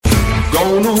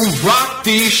Gonna rock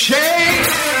these shades,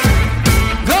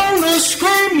 gonna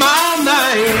scream my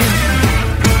name,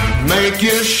 make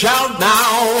you shout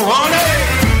now,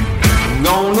 honey,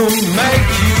 gonna make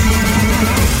you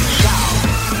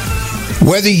shout.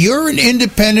 Whether you're an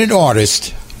independent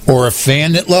artist or a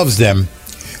fan that loves them,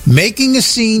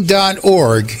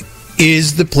 MakingAScene.org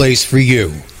is the place for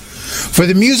you. For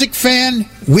the music fan,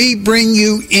 we bring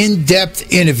you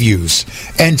in-depth interviews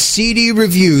and CD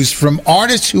reviews from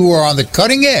artists who are on the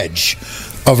cutting edge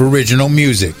of original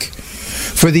music.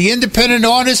 For the independent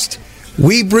artist,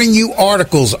 we bring you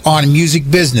articles on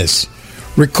music business,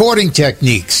 recording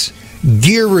techniques,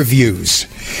 gear reviews,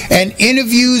 and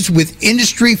interviews with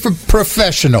industry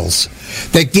professionals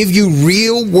that give you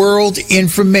real-world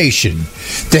information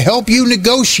to help you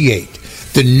negotiate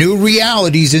the new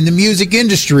realities in the music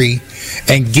industry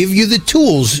and give you the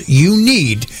tools you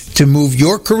need to move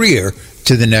your career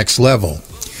to the next level.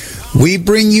 We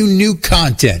bring you new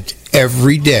content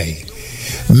every day.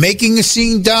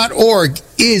 MakingAScene.org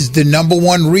is the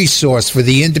 #1 resource for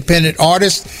the independent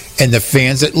artists and the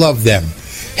fans that love them.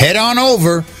 Head on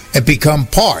over and become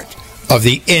part of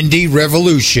the indie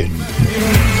revolution.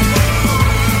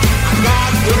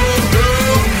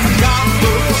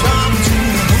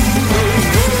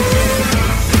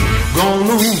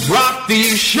 Rock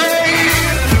these shades,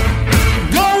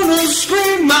 gonna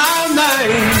scream my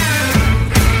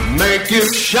name, make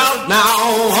you shout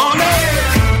now, honey,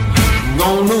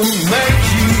 gonna make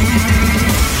you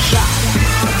shout,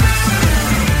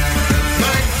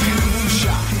 make you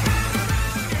shout,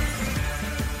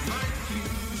 make you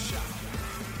shout.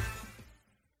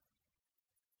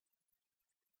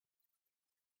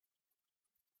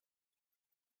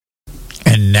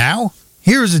 And now,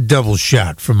 here's a double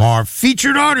shot from our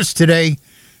featured artist today,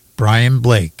 Brian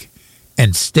Blake.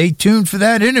 And stay tuned for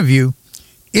that interview.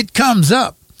 It comes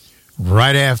up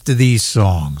right after these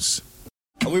songs.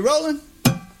 Are we rolling?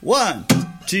 1,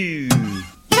 2.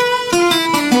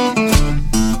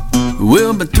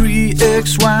 Well, my 3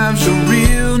 ex-wives are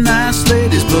real nice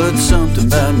ladies, but something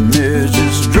about marriage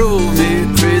just drove me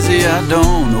crazy. I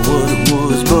don't know what it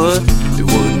was, but it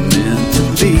wasn't meant to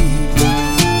be.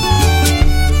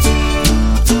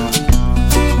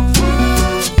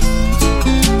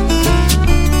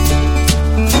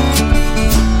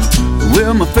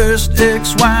 Well, my first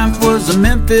ex-wife was a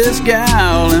Memphis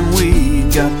gal, and we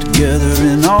got together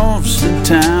in Austin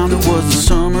town. It was the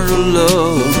summer of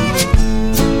love.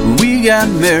 We got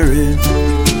married,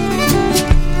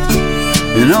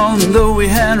 and although we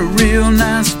had a real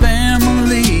nice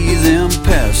family, them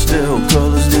pastel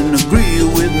colors didn't agree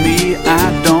with me.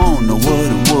 I don't know what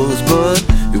it was, but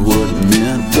it wasn't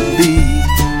meant to be.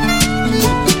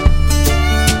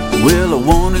 Well, I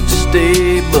wanted to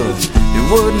stay, but it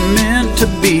wasn't meant to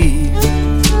be.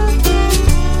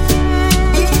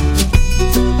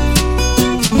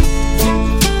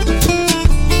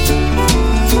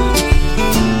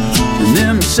 And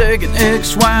then my second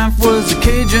ex-wife was a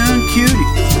Cajun cutie.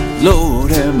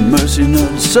 Lord have mercy,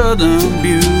 another southern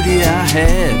beauty. I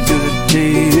had good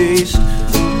taste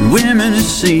in women, it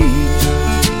seems.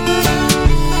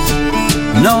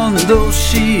 And although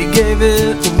she gave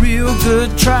it a real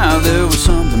good try, there was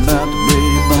something about the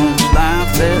Brady Bunch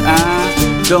life that I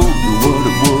don't know what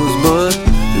it was, but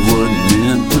it wasn't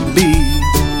meant to be.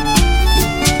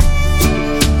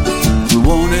 We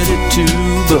wanted it to,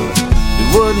 but it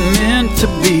wasn't meant to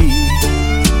be.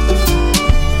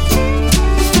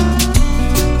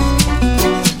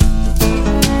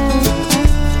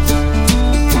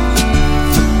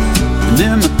 And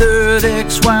then my third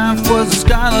ex-wife was a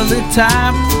scholarly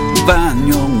type, fine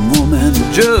young woman,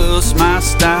 just my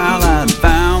style. I'd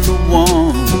found the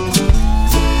one.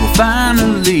 Well,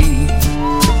 finally,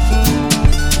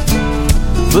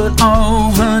 but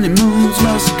all honeymoons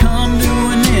must come to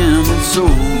an end, and so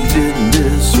did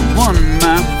this. So one of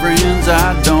my friends,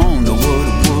 I don't know what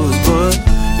it was, but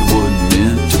it wasn't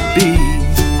meant to be.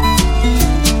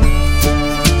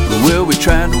 Well, we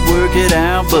tried to work it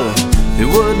out, but it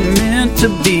wasn't meant to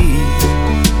be.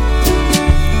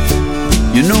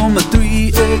 You know, my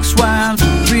 3 ex-wives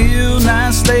were real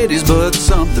nice ladies, but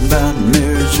something about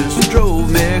marriage just drove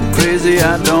me crazy.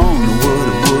 I don't know what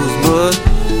it was, but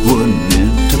it wasn't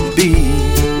meant to be.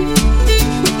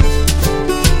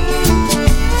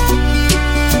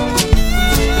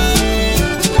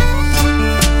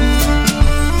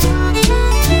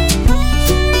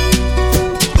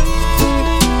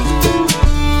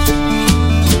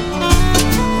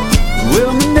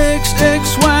 Well, my next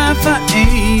ex-wife, I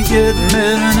ain't getting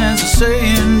better, and as the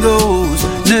saying goes,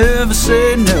 never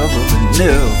say never, but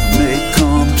never may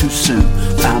come too soon.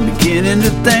 I'm beginning to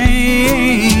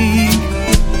think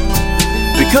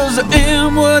 'cause I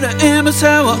am what I am, is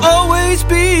how I'll always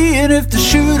be. And if the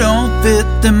shoe don't fit,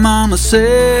 then mama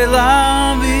say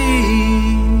la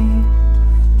vie.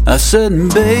 I said,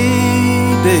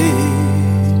 baby,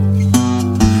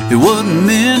 it wasn't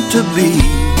meant to be.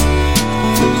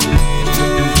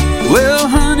 Well,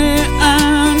 honey,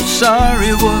 I'm sorry,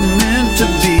 it wasn't meant to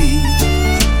be.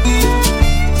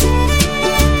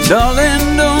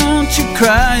 Darling, don't you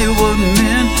cry, it wasn't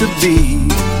meant to be.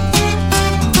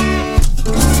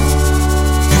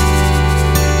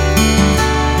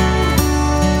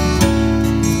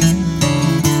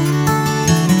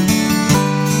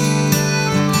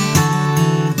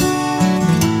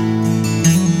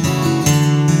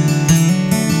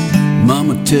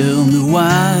 Mama, tell me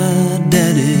why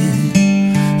Daddy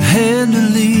had to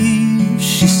leave.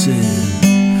 She said,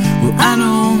 well, I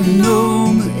don't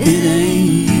know, but it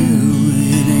ain't you,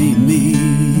 it ain't me.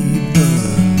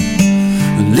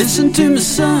 But listen to me,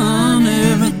 son,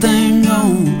 everything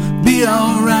gon' be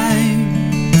alright.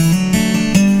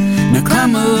 Now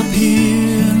climb up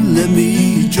here and let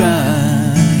me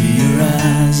dry your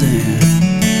eyes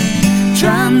and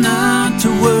try not to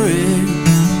worry.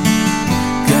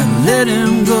 Let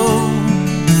him go.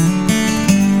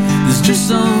 There's just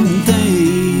some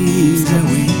things that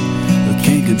we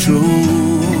can't control.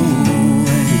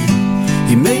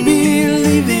 He may be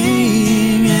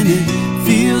leaving and it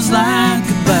feels like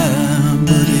goodbye,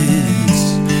 but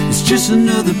it's just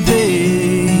another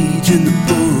page in the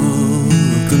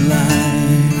book of life.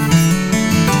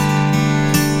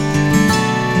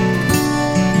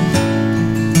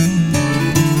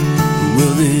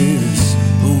 Well, this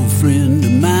old friend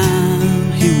of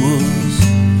mine, he was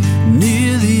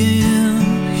near the end.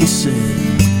 He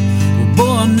said, well,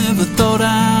 boy, I never thought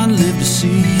I'd live to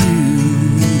see you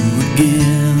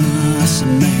again. I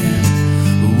said,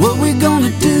 man, what we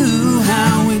gonna do?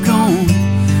 How we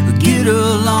gonna get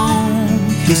along?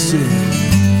 He said,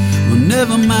 well,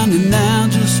 never mind it now,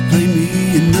 just play me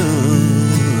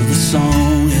another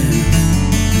song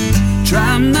and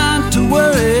try not to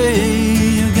worry.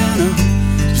 You're gonna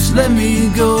just let me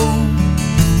go.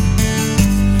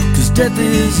 Death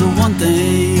is the one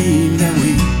thing that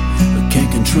we can't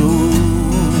control.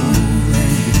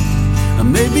 I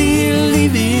may be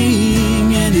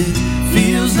leaving and it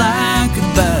feels like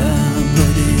goodbye,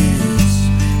 but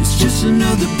it's just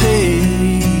another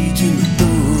page in the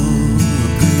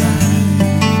book of life.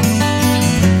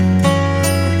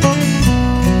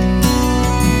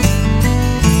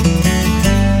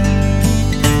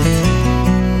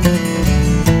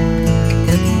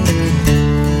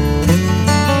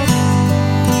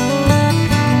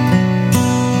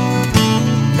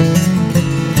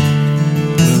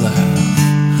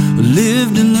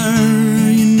 Lived and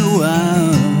learned, you know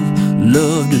I've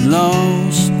loved and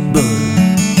lost, but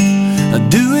I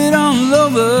do it all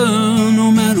over,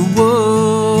 no matter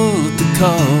what the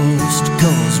cost.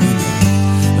 'Cause when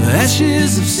the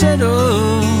ashes have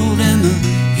settled and the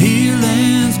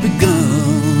healing's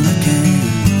begun, I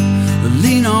can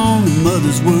lean on the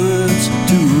mother's words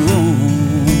to her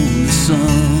only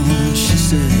son. She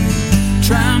said,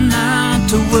 try not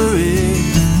to worry,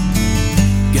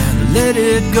 let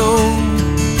it go.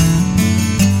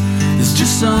 There's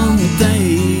just some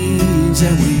things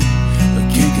that we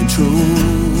can't control.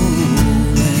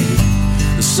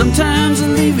 Sometimes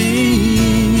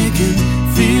leaving, it can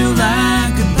feel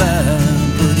like goodbye,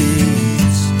 but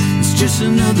it's just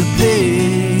another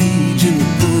page in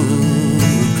the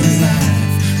book of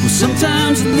life. Well,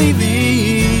 sometimes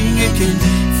leaving, it can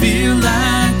feel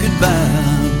like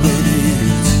goodbye, but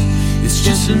it's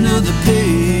just another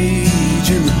page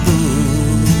in the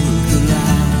book of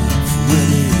life.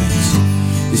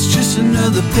 Well, it's just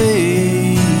another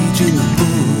page in the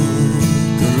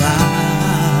book of life.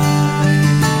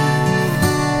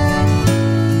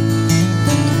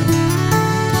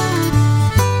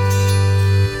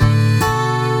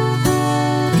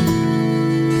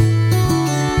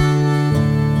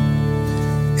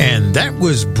 And that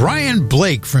was Brian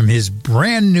Blake from his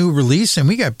brand new release, and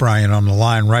we got Brian on the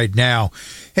line right now.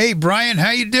 Hey, Brian,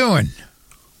 how you doing?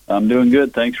 I'm doing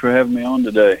good. Thanks for having me on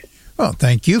today. Well,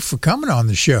 thank you for coming on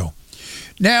the show.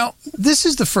 Now, this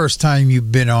is the first time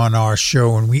you've been on our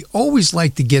show, and we always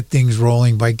like to get things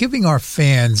rolling by giving our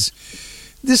fans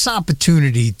this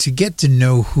opportunity to get to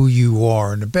know who you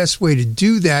are. And the best way to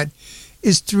do that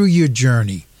is through your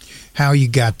journey, how you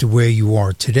got to where you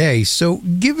are today. So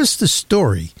give us the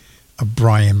story of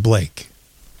Brian Blake.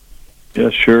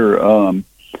 Yeah, sure.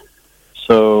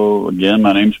 So, again,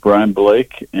 my name's Brian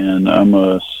Blake, and I'm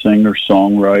a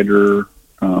singer-songwriter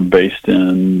based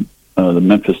in the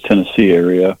Memphis, Tennessee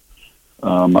area.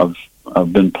 I've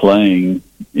I've been playing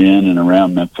in and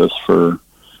around Memphis for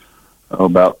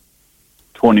about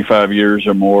 25 years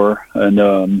or more,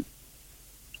 and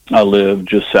I live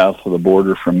just south of the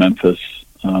border from Memphis,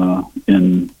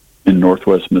 in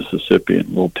northwest Mississippi, in a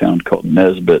little town called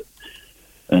Nesbit.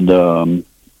 And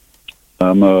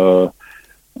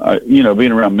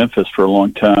being around Memphis for a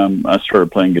long time, I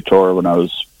started playing guitar when I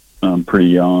was pretty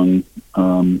young,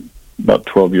 about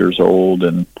 12 years old,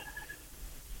 and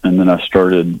then I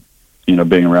started,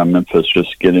 being around Memphis,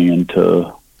 just getting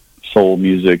into soul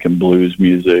music and blues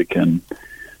music, and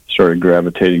started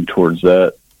gravitating towards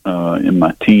that in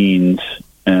my teens.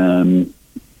 And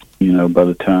by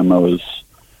the time I was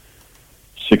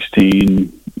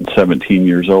 16, 17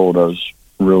 years old, I was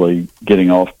really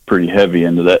getting off pretty heavy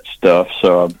into that stuff.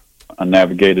 So I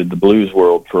navigated the blues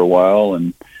world for a while,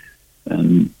 and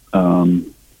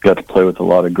got to play with a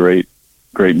lot of great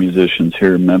musicians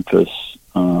here in Memphis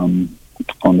on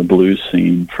the blues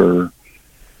scene for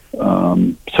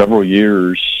several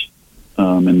years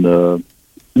in the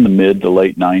mid to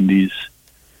late 90s,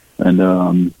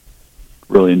 and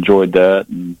really enjoyed that.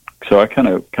 And so I kind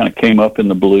of came up in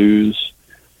the blues,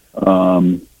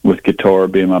 with guitar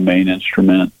being my main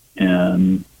instrument,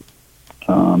 and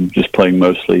just playing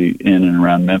mostly in and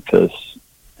around Memphis.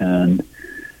 And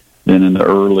then in the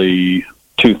early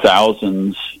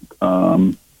 2000s,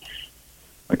 I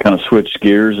kind of switched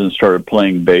gears and started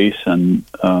playing bass, and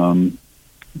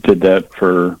did that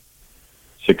for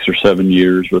 6 or 7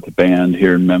 years with a band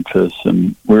here in Memphis.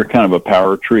 And we're kind of a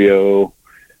power trio,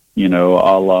 a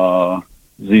la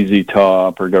ZZ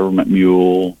Top or Government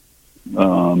Mule,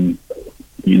 or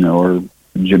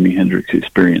Jimi Hendrix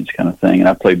Experience kind of thing. And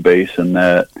I played bass in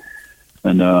that,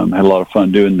 and had a lot of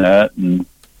fun doing that. And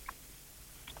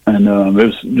it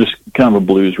was just kind of a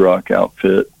blues rock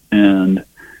outfit. And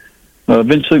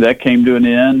eventually that came to an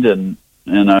end, and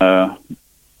I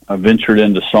ventured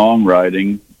into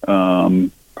songwriting.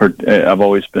 I've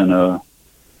always been kind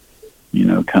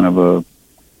of a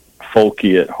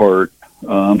folky at heart,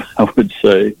 I would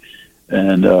say.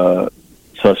 And so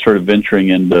I started venturing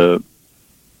into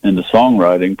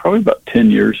songwriting probably about 10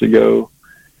 years ago,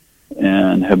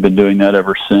 and have been doing that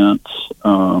ever since.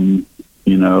 I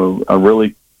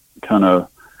really kind of,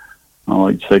 I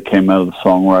like to say, came out of the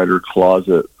songwriter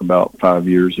closet about 5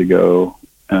 years ago,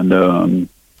 and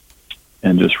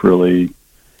just really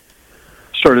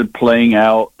started playing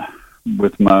out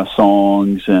with my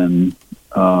songs, and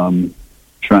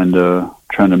trying to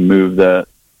move that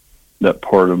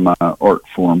part of my art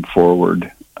form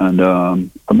forward. And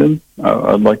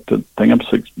I'd like to think I've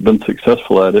been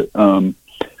successful at it. In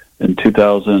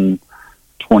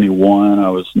 2021, I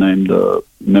was named the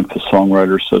Memphis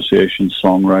Songwriter Association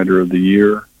Songwriter of the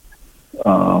Year.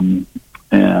 And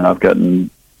I've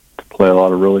gotten to play a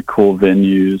lot of really cool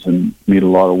venues and meet a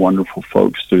lot of wonderful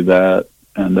folks through that.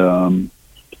 And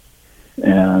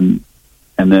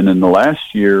then in the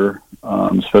last year,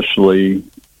 especially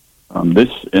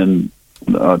this in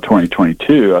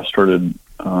 2022, I started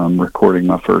recording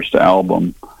my first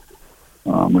album,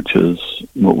 which is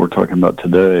what we're talking about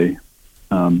today,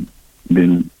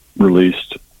 being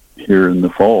released here in the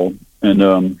fall.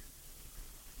 And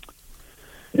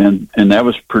that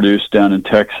was produced down in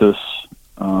Texas,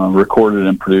 recorded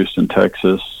and produced in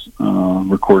Texas,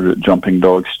 recorded at Jumping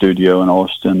Dog Studio in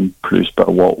Austin, produced by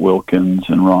Walt Wilkins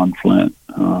and Ron Flint,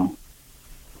 two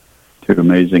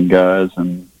amazing guys,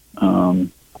 and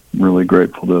really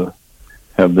grateful to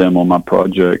have them on my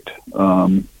project.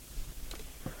 So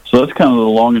that's kind of the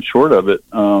long and short of it.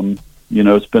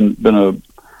 It's been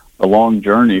a long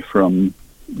journey from,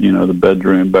 the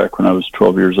bedroom back when I was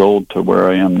 12 years old to where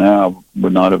I am now. I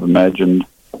would not have imagined,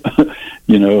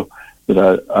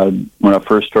 that I when I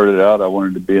first started out, I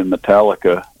wanted to be in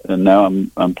Metallica, and now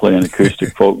I'm playing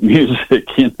acoustic folk music,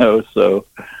 so.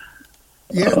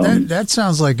 Yeah, that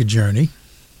sounds like a journey.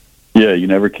 Yeah, you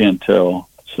never can tell.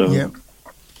 So. Yeah.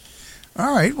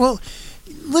 All right. Well,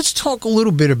 let's talk a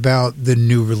little bit about the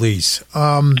new release.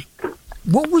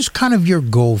 What was kind of your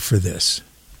goal for this?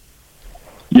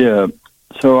 Yeah.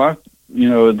 So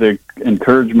the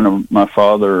encouragement of my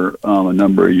father, a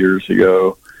number of years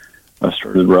ago, I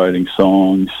started writing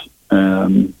songs,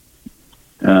 and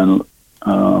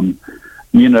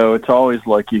it's always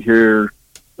like you hear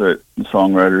that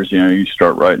songwriters, you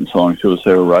start writing songs, people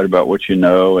say, well, write about what you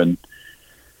know, and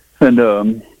I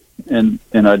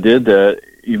did that,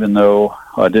 even though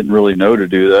I didn't really know to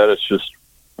do that. It's just,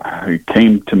 it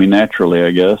came to me naturally,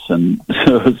 I guess. And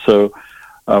so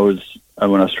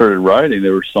when I started writing,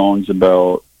 there were songs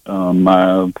about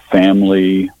my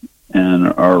family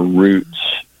and our roots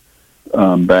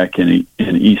back in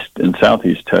East and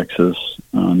Southeast Texas,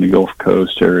 in the Gulf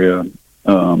Coast area,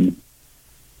 and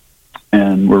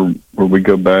where we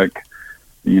go back,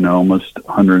 almost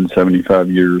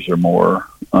 175 years or more.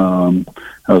 I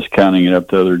was counting it up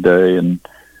the other day, and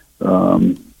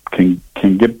can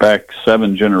get back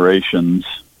 7 generations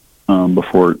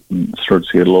before it starts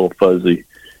to get a little fuzzy.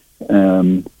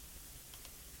 And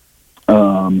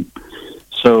so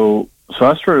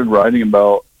I started writing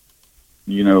about,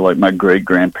 like my great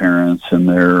grandparents and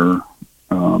their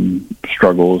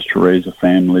struggles to raise a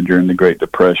family during the Great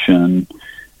Depression,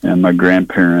 and my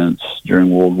grandparents during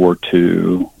World War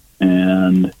II,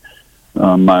 and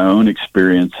my own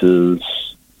experiences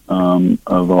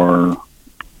of our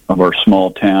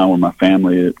small town where my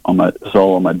family it's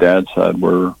all on my dad's side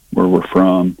where we're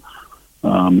from.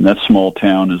 That small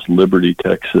town is Liberty,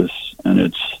 Texas, and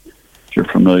if you're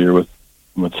familiar with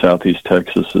Southeast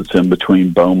Texas, it's in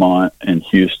between Beaumont and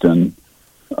Houston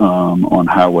on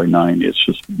Highway 90. It's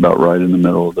just about right in the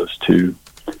middle of those two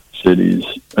cities,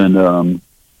 and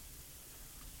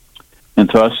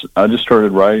so I just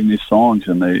started writing these songs,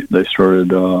 and they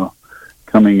started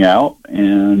coming out,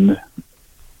 and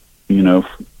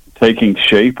taking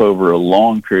shape over a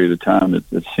long period of time.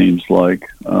 It seems like,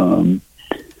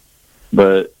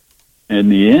 but in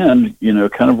the end,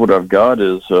 kind of what I've got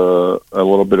is a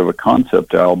little bit of a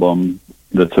concept album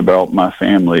that's about my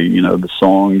family. The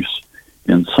songs,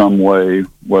 in some way,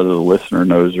 whether the listener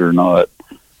knows it or not,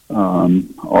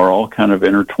 are all kind of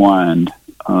intertwined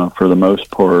for the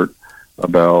most part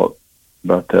about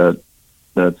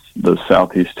that's the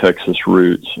Southeast Texas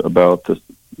roots, about the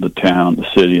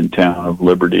city and town of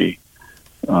Liberty,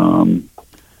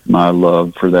 my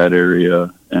love for that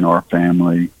area and our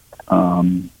family,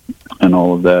 and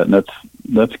all of that. And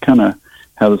that's kind of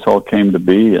how this all came to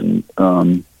be. And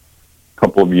a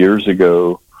couple of years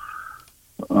ago,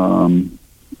 I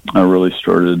really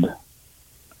started,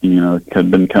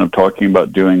 had been kind of talking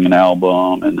about doing an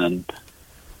album, and then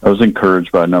I was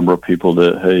encouraged by a number of people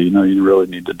that, hey, you really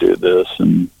need to do this.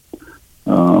 And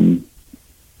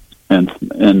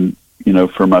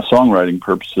for my songwriting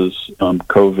purposes,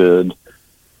 COVID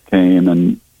came,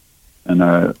 and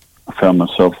I found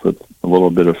myself with a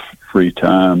little bit of free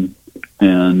time,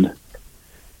 and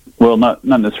well, not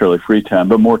necessarily free time,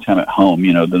 but more time at home,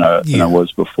 than I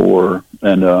was before.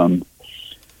 And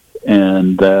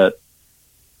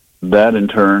that in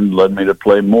turn led me to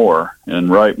play more and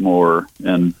write more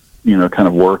and, kind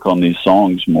of work on these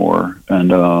songs more.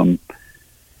 And out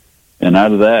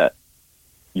of that,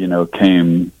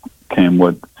 came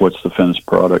what's the finished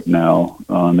product now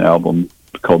on the album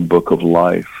called Book of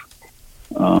Life.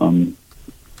 And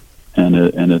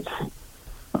it's,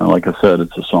 like I said,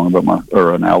 it's a song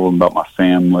an album about my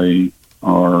family,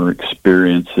 our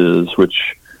experiences,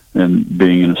 which, and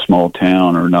being in a small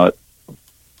town, are not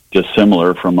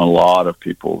dissimilar from a lot of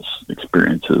people's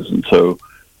experiences. And so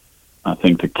I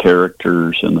think the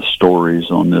characters and the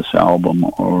stories on this album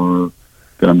are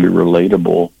going to be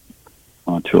relatable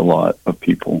to a lot of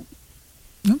people.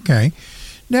 Okay.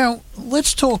 Now,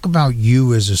 let's talk about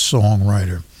you as a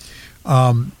songwriter.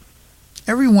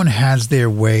 Everyone has their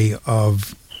way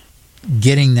of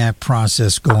getting that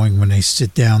process going when they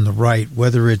sit down to write,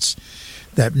 whether it's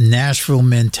that Nashville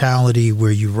mentality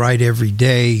where you write every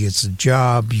day, it's a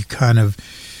job, you kind of,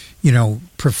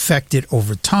 perfect it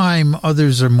over time.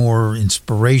 Others are more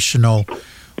inspirational.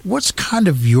 What's kind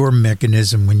of your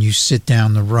mechanism when you sit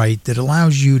down to write that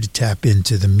allows you to tap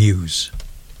into the muse?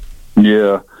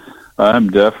 Yeah, I'm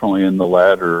definitely in the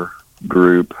latter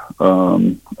group.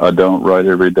 I don't write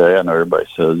every day. I know everybody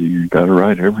says you got to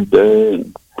write every day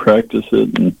and practice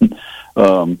it. And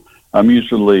I'm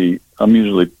usually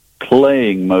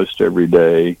playing most every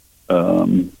day,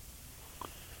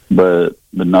 but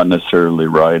not necessarily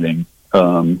writing.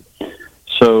 But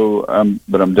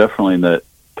I'm definitely in that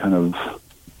kind of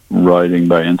writing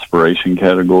by inspiration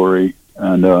category.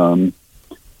 And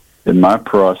in my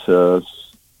process,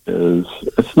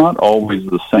 it's not always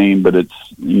the same, but it's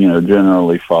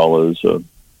generally follows a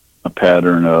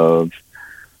pattern of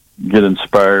get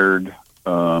inspired.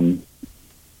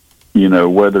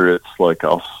 Whether it's like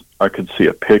I could see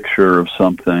a picture of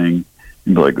something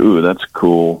and be like, "Ooh, that's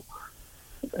cool,"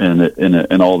 and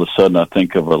all of a sudden I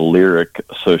think of a lyric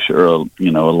associated, or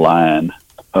a line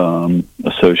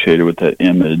associated with that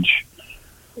image,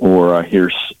 or I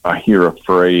hear a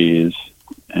phrase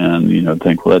and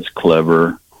think, well, that's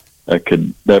clever.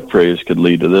 That phrase could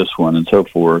lead to this one, and so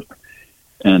forth.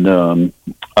 And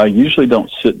I usually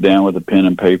don't sit down with a pen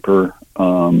and paper.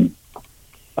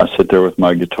 I sit there with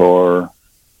my guitar,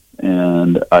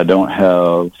 and I don't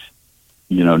have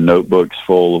notebooks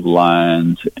full of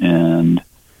lines and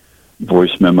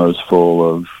voice memos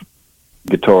full of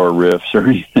guitar riffs or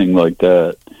anything like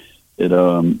that.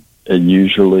 It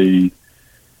usually,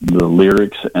 the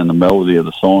lyrics and the melody of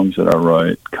the songs that I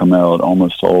write come out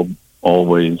almost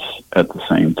always at the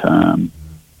same time,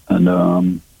 and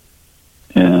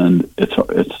it's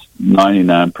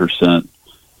 99%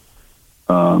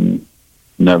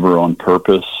 never on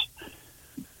purpose.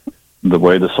 The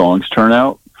way the songs turn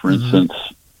out, for instance,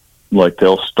 like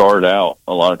they'll start out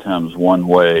a lot of times one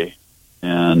way,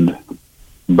 and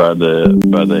by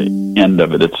the end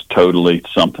of it, it's totally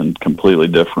something completely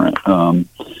different. On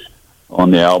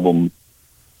the album,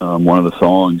 one of the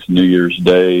songs, New Year's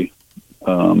Day,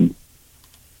 for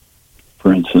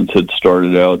instance, it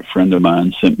started out, a friend of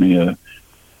mine sent me a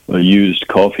used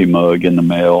coffee mug in the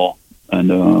mail,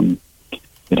 and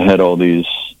it had all these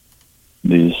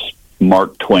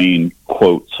Mark Twain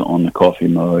quotes on the coffee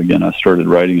mug, and I started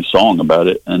writing a song about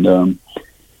it, and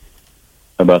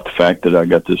about the fact that I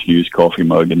got this used coffee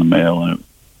mug in the mail, and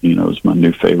it was my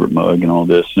new favorite mug and all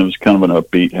this, and it was kind of an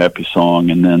upbeat, happy song,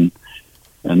 and then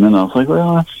I was like,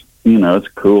 well, that's, it's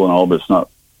cool and all, but it's not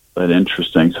that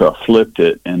interesting. So I flipped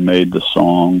it and made the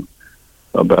song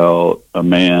about a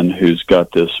man who's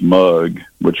got this mug,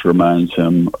 which reminds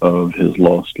him of his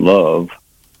lost love,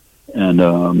 and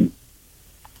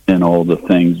all the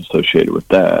things associated with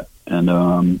that.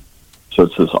 And so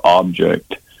it's this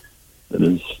object that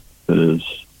is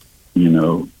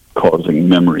causing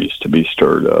memories to be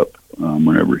stirred up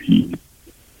whenever he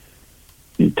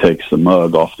takes the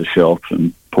mug off the shelf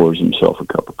and pours himself a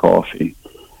cup of coffee.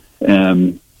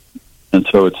 And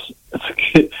so it's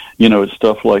it's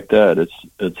stuff like that. It's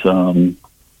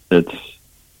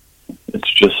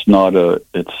just not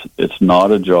it's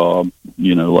not a job,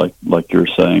 like you're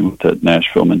saying, with that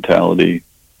Nashville mentality.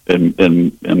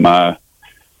 In my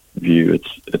view,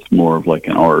 it's more of like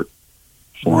an art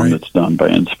form that's done by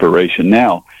inspiration.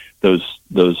 Now, those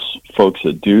folks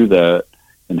that do that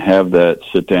and have that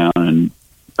sit down and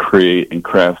create and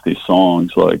craft these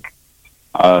songs, like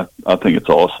I think it's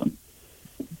awesome.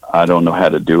 I don't know how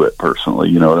to do it personally.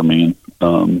 You know what I mean?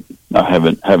 I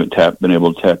haven't been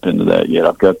able to tap into that yet.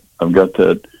 I've got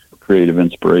that creative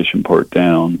inspiration part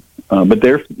down, but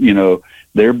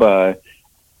thereby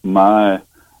my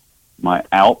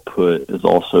output is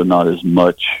also not as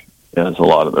much as a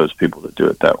lot of those people that do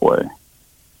it that way.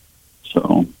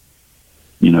 So,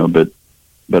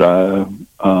 but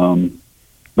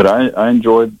I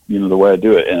enjoyed, the way I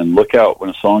do it. And look out, when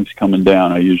a song's coming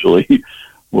down, I usually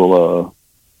will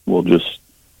just,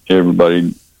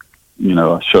 everybody,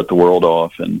 shut the world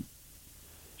off, and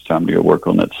it's time to go work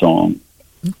on that song.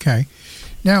 Okay.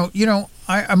 Now,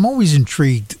 I'm always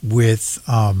intrigued with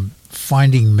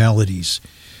finding melodies.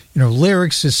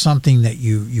 Lyrics is something that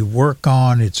you work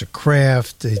on. It's a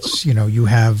craft. It's, you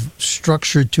have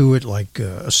structure to it, like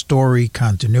a story,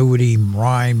 continuity,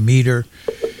 rhyme, meter.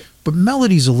 But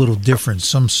melody's a little different.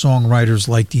 Some songwriters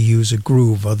like to use a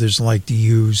groove. Others like to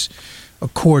use a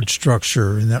chord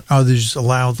structure. And then others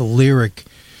allow the lyric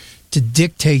to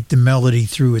dictate the melody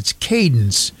through its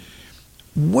cadence.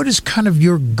 What is kind of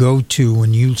your go-to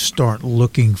when you start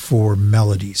looking for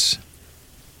melodies?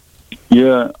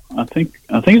 Yeah, I think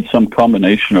it's some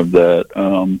combination of that.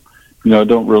 I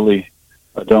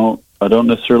don't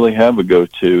necessarily have a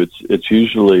go-to. It's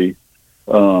usually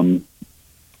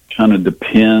kind of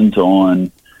depends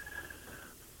on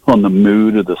the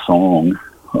mood of the song.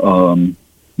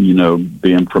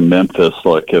 Being from Memphis,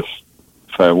 like if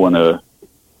I want to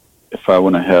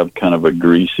have kind of a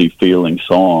greasy feeling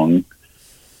song,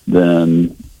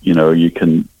 then you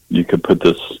could put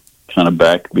this kind of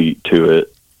backbeat to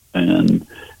it and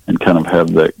kind of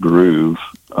have that groove.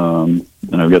 And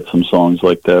I've got some songs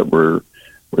like that where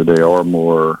they are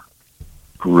more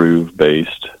groove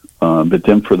based. But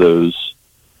then for those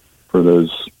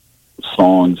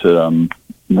songs that I'm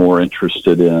more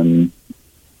interested in,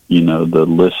 the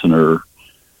listener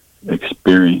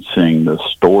experiencing the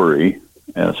story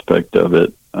aspect of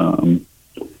it,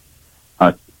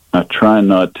 I try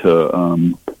not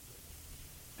to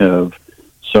have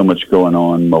so much going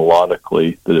on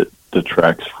melodically that it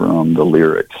detracts from the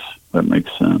lyrics. That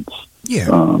makes sense. Yeah.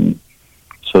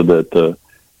 So that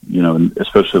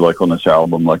especially like on this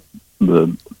album, like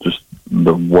the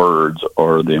words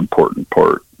are the important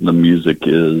part. The music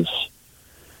is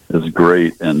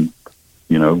great, and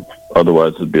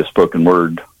otherwise it'd be a spoken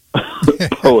word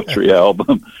poetry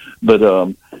album. But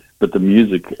the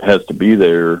music has to be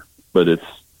there. But it's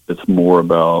more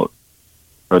about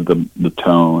the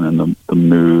tone and the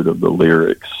mood of the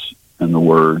lyrics, and the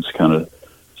words kind of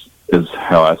is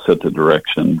how I set the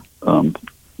direction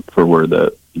for where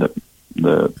the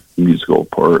musical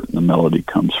part and the melody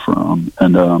comes from.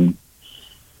 And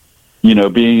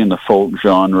being in the folk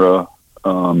genre,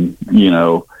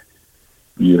 you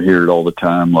hear it all the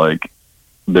time. Like,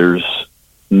 there's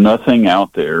nothing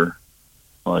out there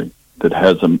like that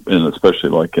hasn't, and especially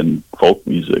like in folk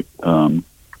music, that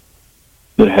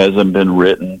hasn't been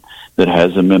written, that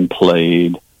hasn't been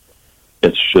played.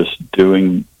 It's just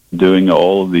doing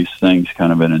all of these things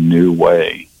kind of in a new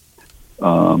way.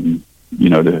 To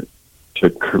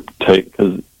take,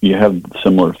 because you have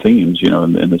similar themes,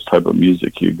 in this type of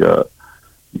music. You've got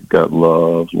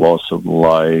love, loss of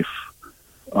life,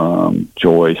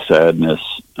 joy, sadness,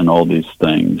 and all these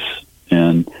things.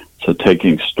 And so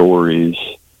taking stories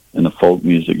in the folk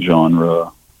music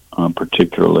genre,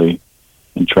 particularly,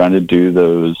 and trying to do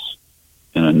those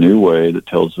in a new way that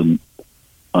tells a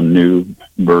new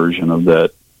version of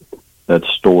that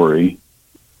story,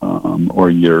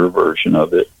 or your version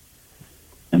of it,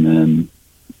 and then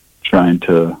trying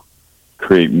to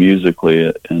create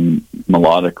musically and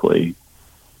melodically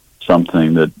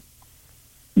something that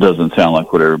doesn't sound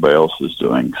like what everybody else is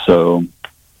doing. So,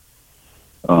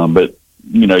 but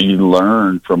you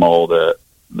learn from all that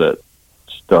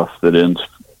stuff that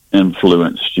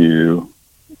influenced you,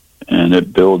 and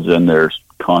it builds in there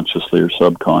consciously or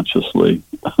subconsciously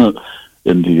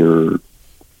into your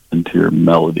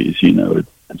melodies.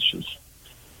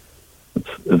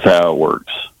 It's how it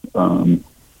works.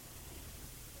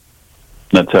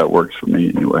 That's how it works for me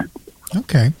anyway.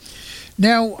 Okay.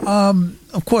 Now,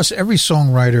 of course, every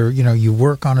songwriter, you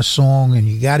work on a song and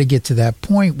you got to get to that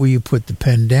point where you put the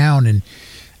pen down and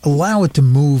allow it to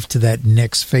move to that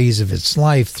next phase of its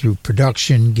life through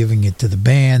production, giving it to the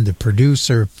band, the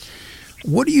producer.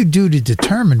 What do you do to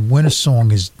determine when a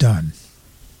song is done?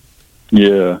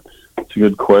 Yeah, it's a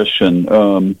good question.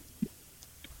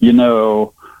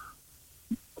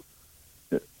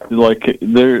 Like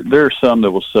there are some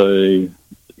that will say,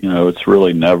 it's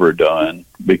really never done,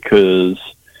 because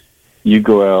you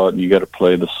go out and you got to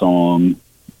play the song.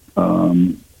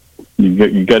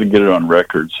 You got to get it on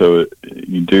record. So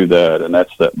you do that, and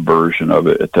that's that version of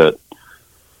it at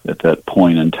that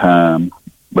point in time.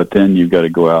 But then you've got to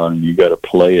go out and you got to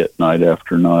play it night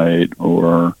after night,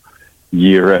 or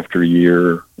year after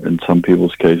year, in some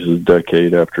people's cases,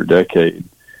 decade after decade.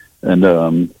 And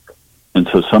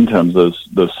so sometimes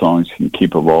those songs can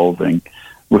keep evolving.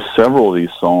 With several of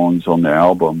these songs on the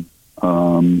album,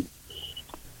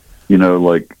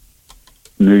 like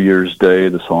New Year's Day,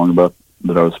 the song that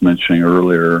I was mentioning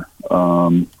earlier,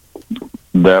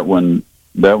 that one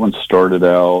started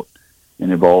out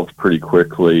and evolved pretty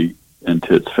quickly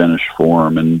into its finished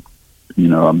form, and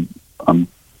I'm kind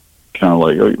of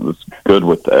like, oh, it's good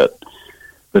with that.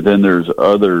 But then there's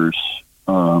others.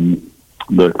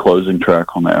 The closing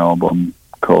track on the album,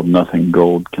 called "Nothing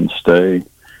Gold Can Stay,"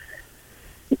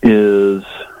 is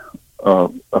a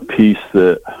piece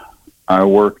that I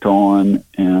worked on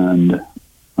and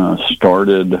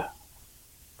started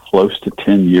close to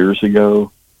 10 years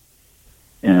ago.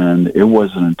 And it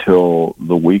wasn't until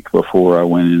the week before I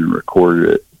went in and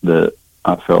recorded it that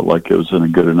I felt like it was in a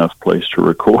good enough place to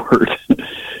record.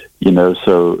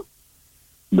 So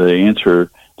the answer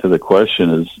to the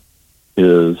question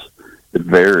is it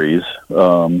varies,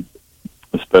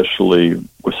 especially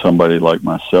with somebody like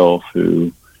myself,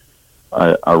 who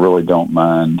I really don't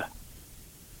mind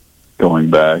going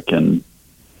back and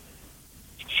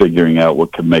figuring out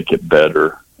what could make it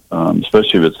better,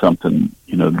 especially if it's something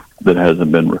that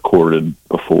hasn't been recorded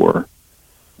before,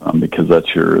 because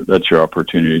that's your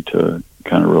opportunity to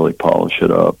kind of really polish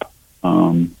it up.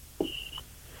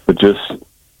 But just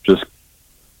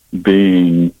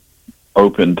being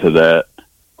open to that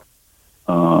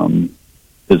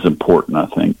is important, I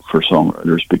think, for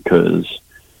songwriters, because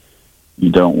you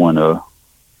don't want to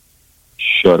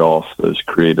shut off those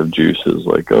creative juices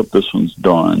like, oh, this one's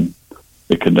done,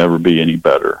 it could never be any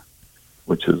better,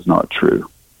 which is not true.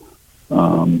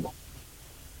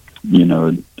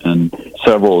 And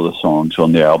several of the songs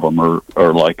on the album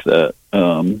are like that,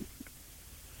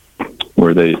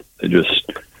 where they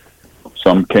just,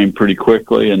 some came pretty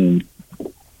quickly and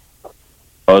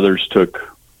others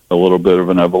took a little bit of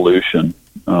an evolution.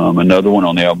 Another one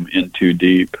on the album, In Too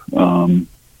Deep,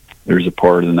 there's a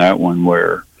part in that one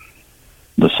where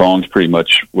the songs pretty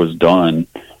much was done,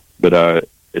 but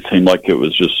it seemed like it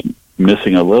was just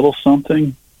missing a little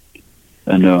something.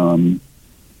 And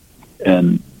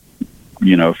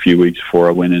a few weeks before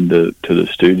I went into the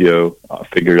studio, I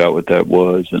figured out what that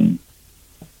was and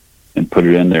put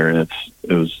it in there, and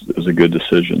it was a good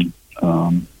decision.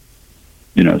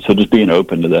 So just being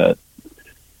open to that,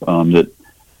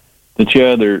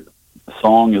 the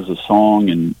song is a song,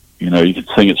 and you can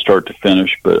sing it start to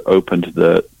finish, but open to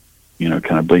that,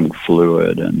 kind of being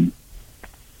fluid and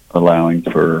allowing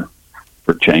for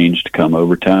change to come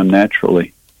over time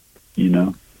naturally.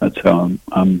 That's how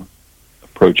I'm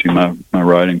approaching my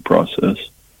writing process.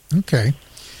 Okay.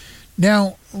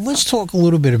 Now, let's talk a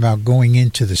little bit about going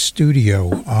into the studio,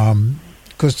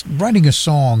 because writing a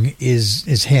song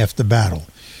is half the battle.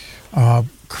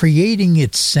 Creating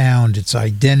its sound, its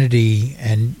identity,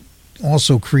 and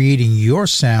also creating your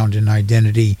sound and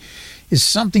identity is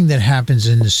something that happens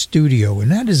in the studio,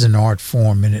 and that is an art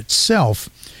form in itself.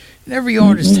 And every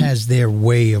artist has their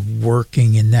way of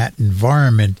working in that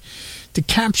environment to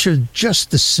capture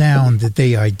just the sound that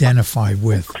they identify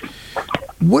with.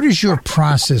 What is your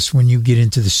process when you get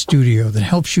into the studio that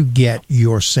helps you get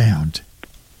your sound?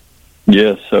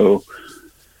 Yeah, so,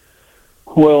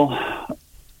 well,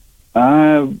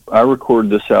 I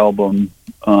recorded this album,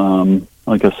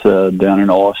 like I said, down in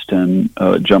Austin,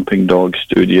 Jumping Dog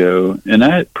Studio.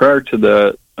 And prior to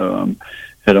that,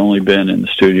 had only been in the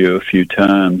studio a few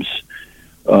times.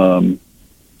 So,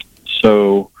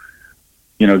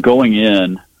 going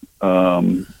in,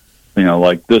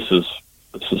 like this is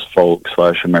folk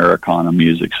 / Americana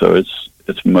music. So it's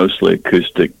mostly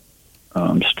acoustic,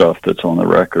 stuff that's on the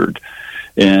record.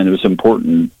 And it was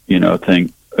important, I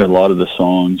think a lot of the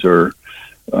songs are,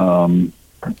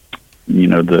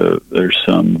 there's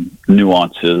some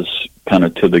nuances kind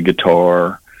of to the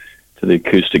guitar, to the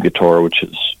acoustic guitar, which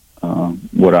is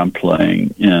what I'm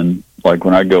playing. And like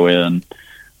when I go in,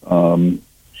 I'm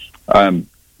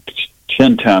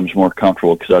 10 times more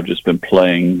comfortable because I've just been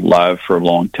playing live for a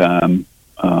long time.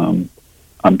 I'm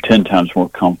 10 times more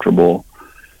comfortable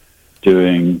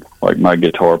doing like my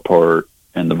guitar part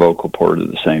and the vocal part at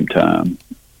the same time.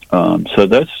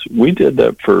 So we did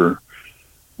that for,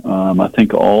 I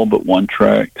think all but one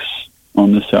tracks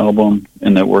on this album,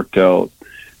 and that worked out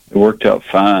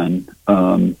fine.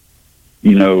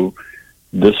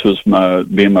 This was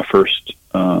my first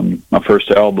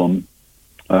album.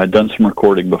 I had done some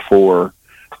recording before,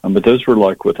 but those were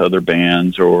like with other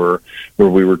bands or where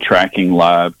we were tracking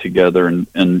live together, and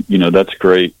that's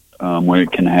great when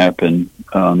it can happen.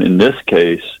 In this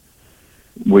case,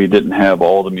 we didn't have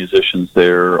all the musicians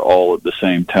there all at the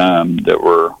same time that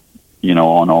were,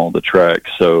 on all the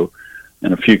tracks. So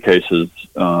in a few cases,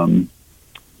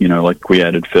 like we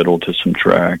added fiddle to some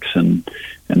tracks and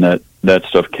that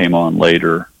stuff came on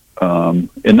later. And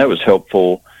that was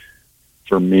helpful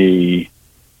for me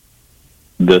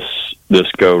this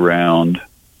go round,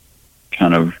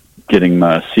 kind of getting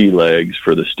my sea legs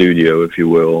for the studio, if you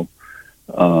will.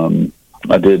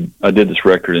 I did this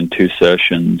record in 2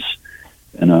 sessions,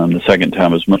 and the second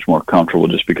time I was much more comfortable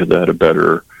just because I had a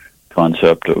better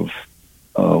concept of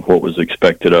what was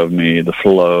expected of me, the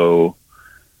flow,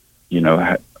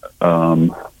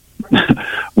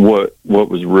 what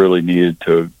was really needed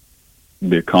to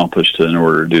be accomplished in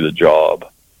order to do the job.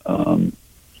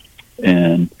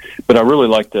 But I really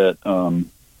like that.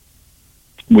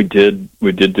 We did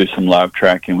do some live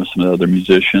tracking with some of the other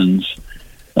musicians.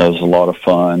 That was a lot of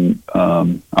fun.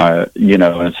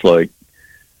 It's like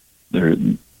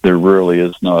there really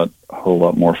is not a whole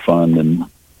lot more fun than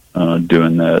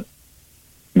doing that,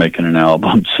 making an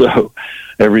album. So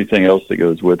everything else that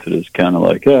goes with it is kind of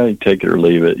like, you take it or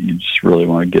leave it. You just really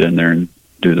want to get in there and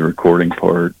do the recording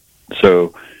part.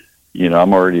 So,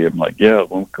 I'm like,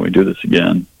 well, can we do this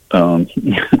again? But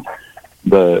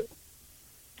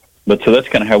so that's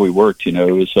kind of how we worked, it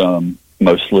was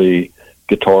mostly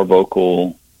guitar,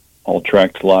 vocal, all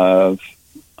tracked live.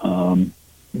 And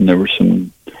there were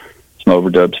some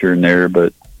overdubs here and there,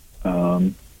 but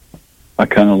I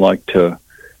kind of like to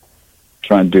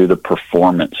try and do the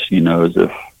performance, as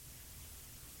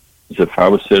if I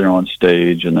was sitting on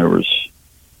stage and there was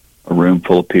a room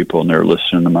full of people and they're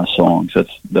listening to my songs.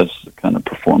 That's the kind of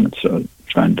performance I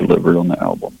try and deliver on the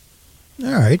album.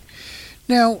 All right.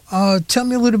 Now, tell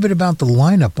me a little bit about the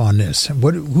lineup on this.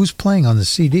 Who's playing on the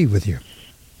CD with you?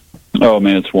 Oh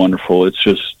man, it's wonderful. It's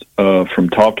just from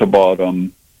top to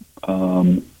bottom.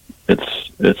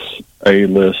 It's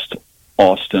A-list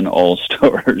Austin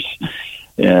All-Stars.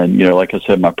 And, like I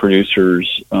said, my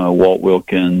producers, Walt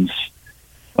Wilkins,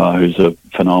 who's a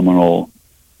phenomenal,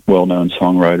 well-known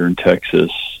songwriter in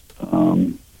Texas,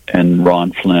 and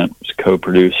Ron Flint was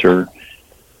co-producer.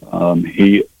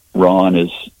 Ron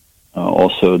is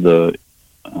also the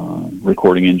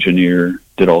recording engineer,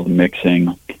 did all the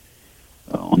mixing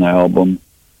on the album.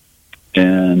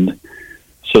 And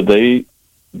so they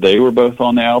were both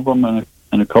on the album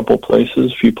in a couple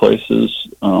places, few places.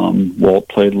 Walt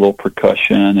played a little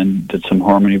percussion and did some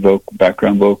harmony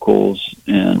background vocals,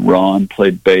 and Ron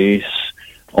played bass,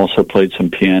 also played some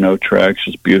piano tracks,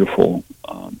 just beautiful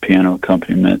piano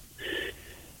accompaniment.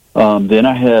 Then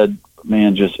I had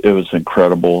man, it was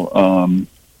incredible.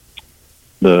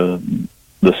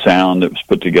 The sound that was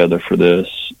put together for this,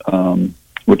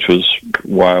 which was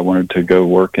why I wanted to go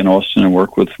work in Austin and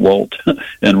work with Walt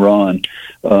and Ron.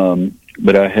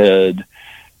 But I had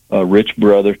Rich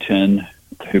Brotherton,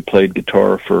 who played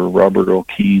guitar for Robert Earl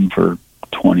Keen for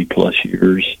 20 plus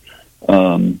years.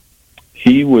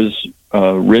 He was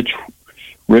Rich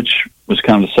was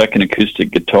kind of the second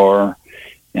acoustic guitar,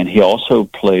 and he also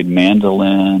played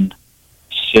mandolin,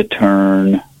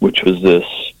 cittern, which was this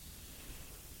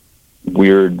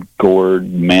weird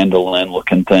gourd mandolin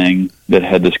looking thing that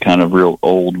had this kind of real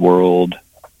old world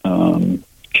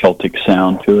Celtic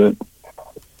sound to it.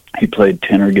 He played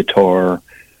tenor guitar,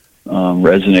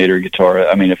 resonator guitar.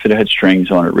 I mean, if it had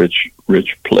strings on it,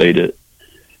 Rich played it,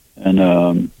 and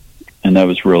that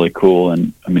was really cool.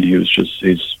 And I mean,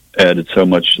 he's added so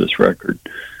much to this record.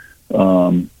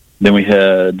 Then we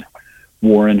had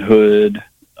Warren Hood.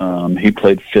 He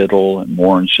played fiddle, and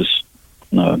Warren's just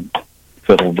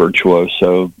fiddle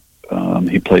virtuoso.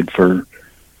 He played for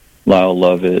Lyle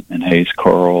Lovett and Hayes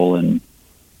Carl and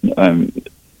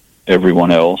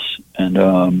everyone else.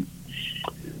 And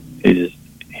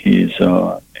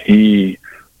he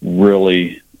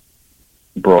really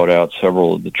brought out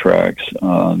several of the tracks.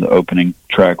 The opening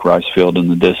track, Ricefield in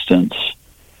the Distance,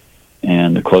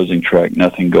 and the closing track,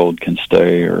 Nothing Gold Can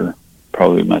Stay, are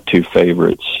probably my two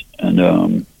favorites. And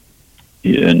a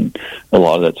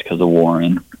lot of that's because of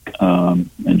Warren,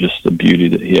 and just the beauty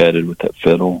that he added with that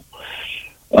fiddle.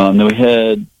 Then we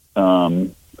had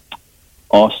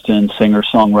Austin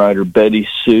singer-songwriter Betty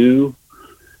Sue.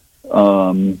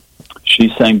 She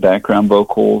sang background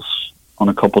vocals on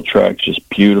a couple tracks just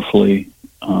beautifully.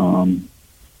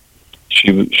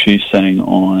 She sang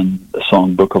on the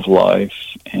song Book of Life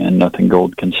and Nothing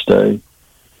Gold Can Stay.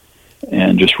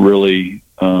 And just really,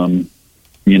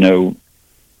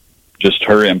 just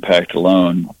her impact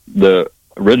alone. The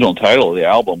original title of the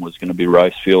album was going to be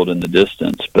Ricefield in the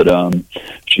Distance, but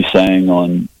she sang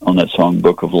on that song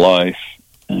Book of Life.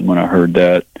 And when I heard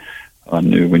that, I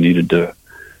knew we needed to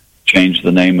change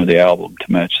the name of the album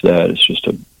to match that. It's just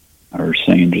her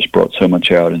singing just brought so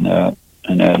much out in that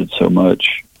and added so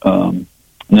much. And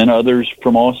then others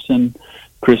from Austin,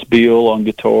 Chris Beal on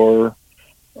guitar,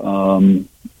 and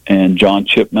John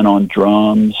Chipman on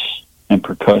drums and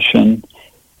percussion.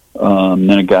 Then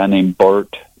a guy named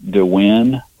Bart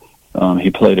DeWin.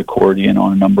 He played accordion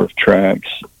on a number of tracks,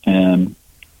 and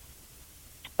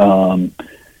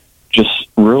just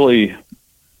really,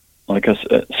 like I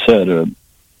said, a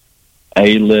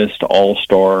A-list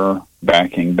all-star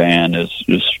backing band is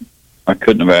just, I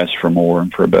couldn't have asked for more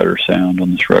and for a better sound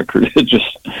on this record. It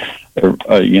just,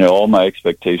 all my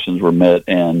expectations were met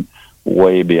and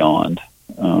way beyond.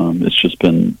 It's just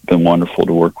been wonderful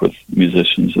to work with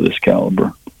musicians of this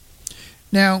caliber.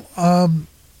 Now,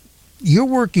 you're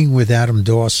working with Adam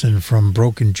Dawson from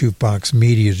Broken Jukebox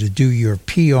Media to do your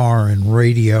PR and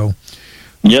radio.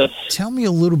 Yes. Tell me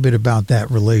a little bit about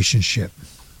that relationship.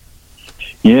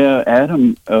 Yeah,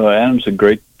 Adam's a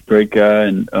great guy,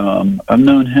 and I've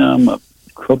known him a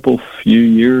few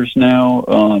years now.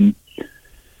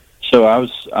 So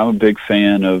I'm a big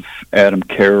fan of Adam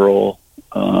Carroll,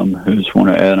 who's one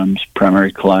of Adam's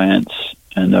primary clients,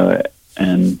 and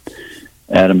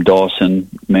Adam Dawson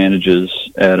manages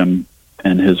Adam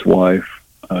and his wife,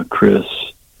 Chris,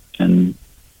 and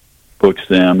books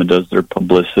them and does their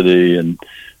publicity and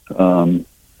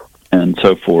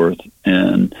so forth.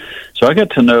 And so I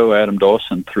got to know Adam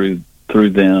Dawson through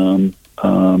them.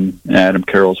 Adam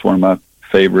Carroll's one of my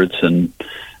favorites, and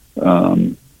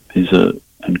he's an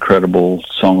incredible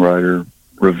songwriter,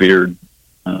 revered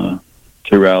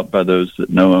throughout by those that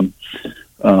know him.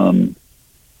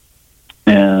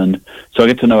 And so I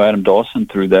get to know Adam Dawson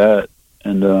through that.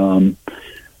 And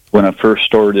when I first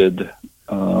started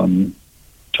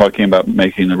talking about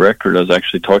making the record, I was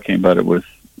actually talking about it with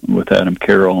Adam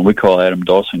Carroll, and we call Adam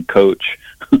Dawson Coach.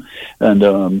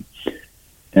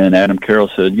 And Adam Carroll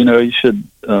said, you should,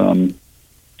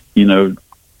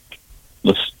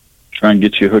 let's try and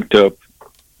get you hooked up,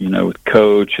 with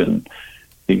Coach, and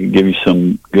he could give you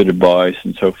some good advice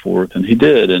and so forth. And he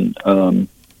did. And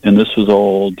this was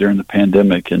all during the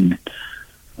pandemic, and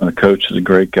Coach is a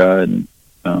great guy and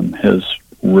has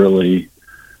really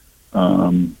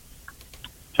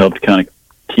helped kind of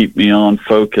keep me on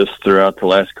focus throughout the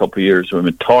last couple of years. We've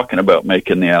been talking about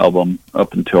making the album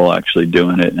up until actually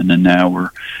doing it, and then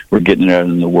now we're getting it out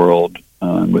in the world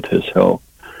with his help.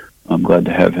 I'm glad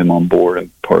to have him on board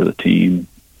and part of the team.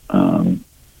 'Cause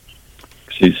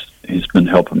he's been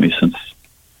helping me since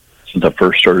I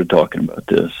first started talking about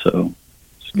this. So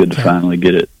it's good to finally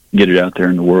get it out there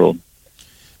in the world.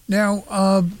 Now,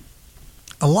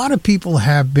 a lot of people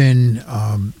have been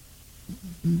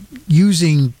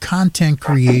using content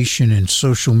creation and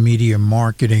social media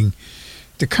marketing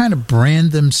to kind of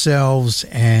brand themselves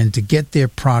and to get their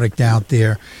product out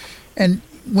there. And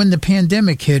when the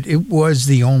pandemic hit, it was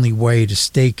the only way to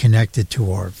stay connected to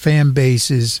our fan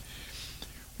bases.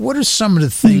 What are some of the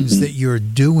things that you're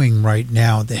doing right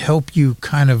now to help you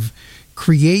kind of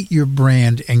create your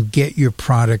brand and get your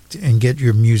product and get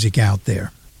your music out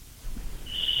there?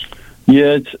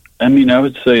 Yeah, I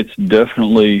would say it's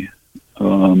definitely,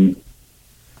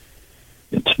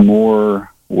 it's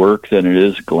more work than it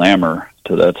is glamour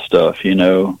to that stuff, you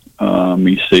know.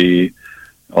 You see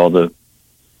all the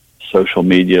social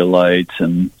media lights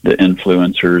and the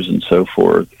influencers and so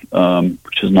forth,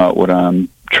 which is not what I'm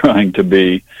trying to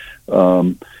be.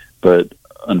 But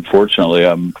unfortunately,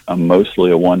 I'm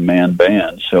mostly a one-man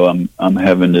band, so I'm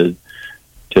having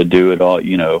to do it all,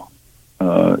 you know,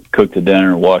 cook the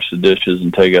dinner, wash the dishes,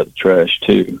 and take out the trash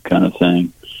too, kind of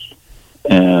thing.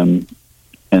 And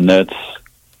that's,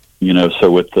 you know, so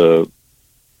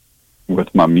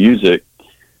with my music,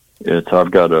 I've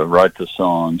got to write the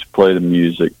songs, play the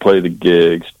music, play the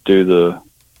gigs, do the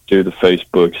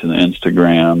Facebooks and the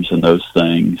Instagrams and those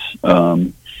things.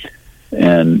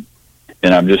 And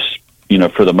I'm just, you know,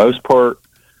 for the most part,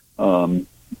 I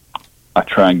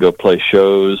try and go play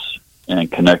shows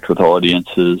and connect with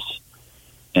audiences,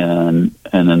 and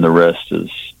then the rest is,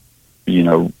 you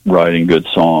know, writing good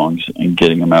songs and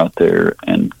getting them out there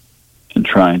and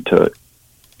trying to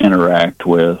interact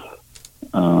with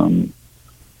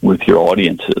your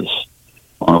audiences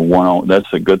on a one-on-one.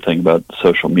 That's a good thing about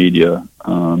social media,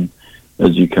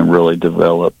 is you can really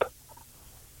develop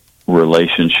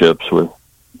relationships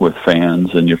with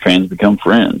fans, and your fans become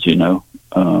friends, you know,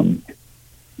 and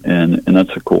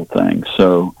that's a cool thing.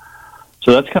 So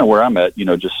that's kind of where I'm at, you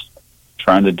know, just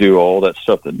trying to do all that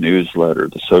stuff, the newsletter,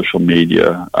 the social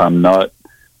media. I'm not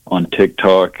on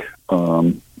TikTok.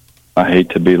 I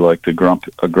hate to be like a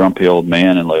grumpy old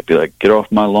man and be like, get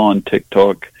off my lawn,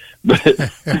 TikTok. But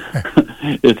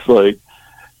it's like,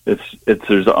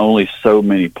 there's only so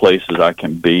many places I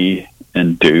can be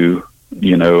and do,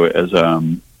 you know, as a,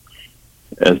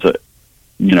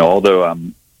 you know,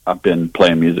 although I've been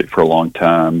playing music for a long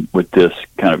time, with this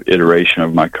kind of iteration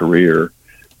of my career,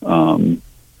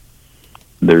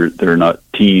 they're not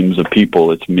teams of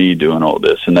people. It's me doing all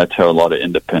this. And that's how a lot of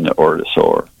independent artists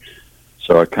are.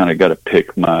 So I kind of got to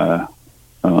pick my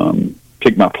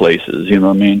places, you know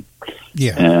what I mean?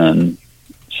 Yeah. And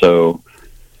so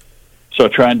I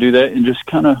try and do that and just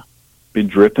kind of be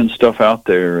dripping stuff out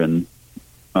there and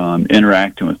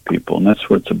interacting with people, and that's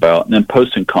what it's about. And then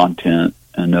posting content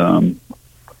and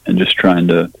just trying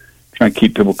to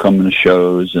keep people coming to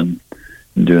shows and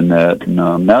doing that. And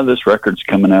now this record's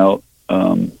coming out,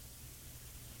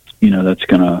 you know, that's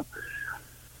gonna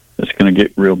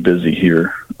get real busy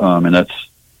here, and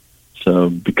so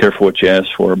be careful what you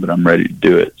ask for, but I'm ready to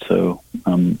do it. So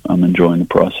I'm enjoying the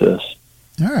process.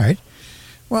 All right.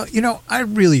 Well, you know, I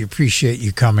really appreciate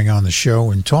you coming on the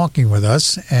show and talking with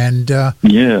us. And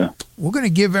yeah, we're going to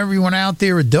give everyone out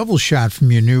there a double shot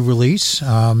from your new release. You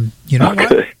know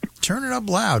what? Turn it up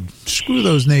loud. Screw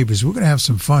those neighbors. We're going to have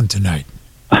some fun tonight.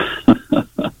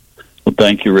 Well,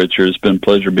 thank you, Richard. It's been a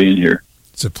pleasure being here.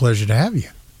 It's a pleasure to have you.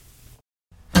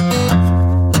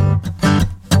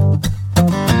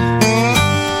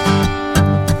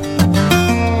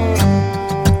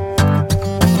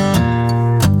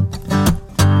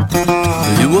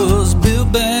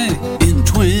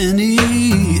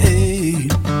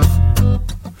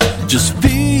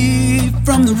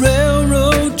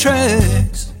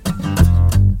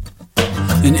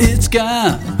 And it's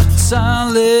got a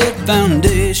solid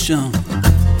foundation.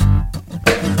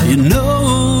 You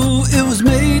know it was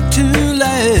made to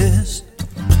last.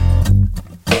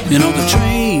 And all the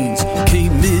trains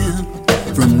came in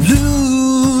from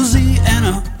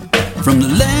Louisiana, from the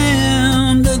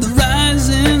land of the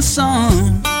rising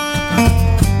sun.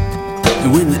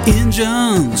 And when the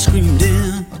engine screamed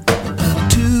in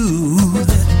to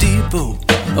that depot,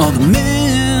 all the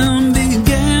men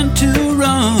began to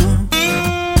run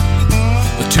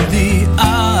to the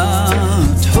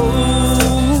Art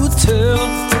Hotel.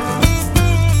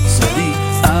 So the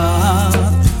Art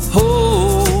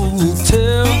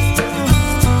Hotel,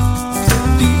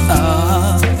 the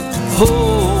Art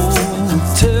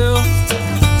Hotel.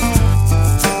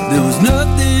 There was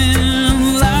nothing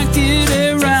like it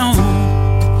around.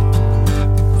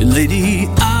 And Lady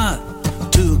Art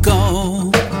took all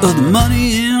of the money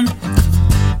in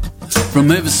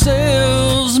from every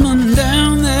salesman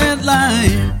down that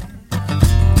line.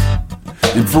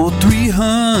 And for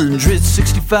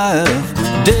 365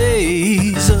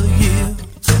 days a year,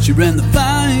 she ran the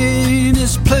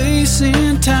finest place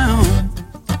in town.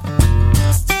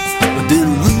 But then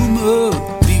a rumor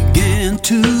began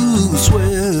to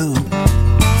swell,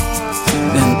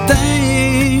 and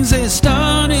things they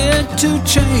started to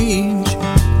change.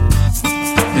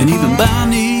 And even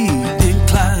Bonnie and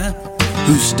Clyde,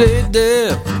 who stayed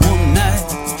there one night,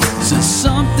 said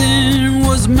something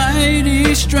was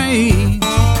mighty strange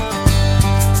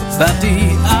about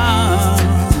the Odd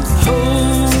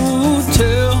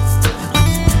Hotel.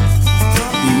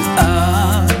 The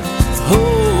Odd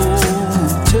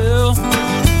Hotel.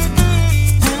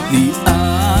 The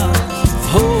Odd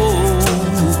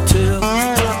Hotel.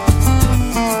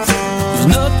 There's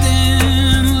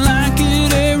nothing like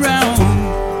it around.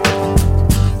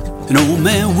 And old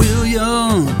man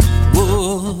William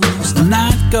was the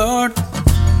night guard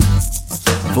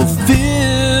for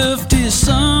 50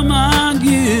 some odd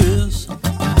years.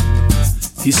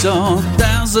 He saw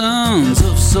thousands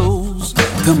of souls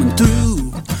coming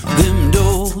through them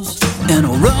doors and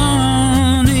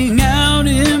running out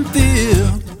in fear.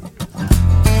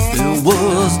 There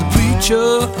was the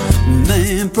preacher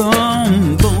man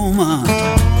from Beaumont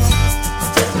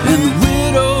and the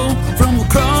widow from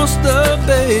across the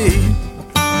bay,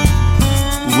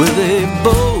 where they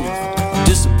both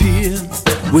disappeared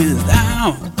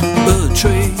without a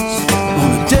trace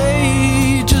on a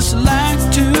day just like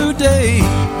today.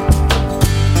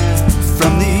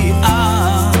 From the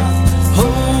Odd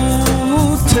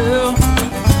Hotel,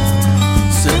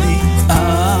 said the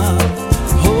Odd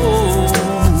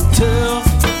Hotel,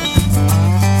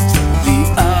 the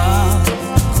Odd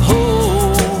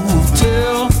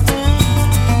Hotel.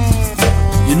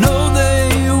 You know they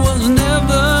was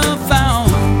never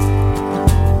found.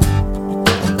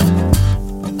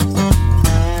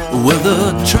 Well,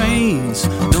 the trains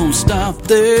don't stop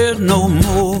there no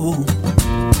more,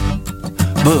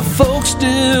 but folks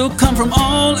still come from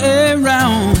all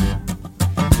around,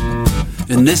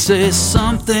 and they say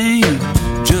something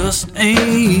just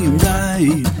ain't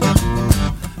right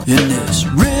in this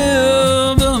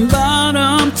river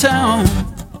bottom town.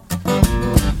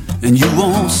 And you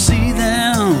won't see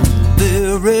them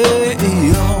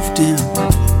very often.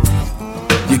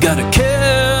 You gotta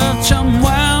catch them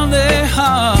while they're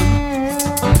hot.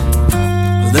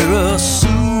 They're a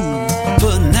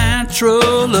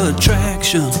supernatural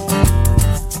attraction.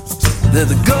 They're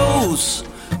the ghosts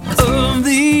of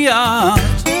the art.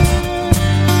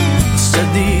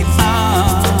 Said the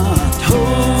Odd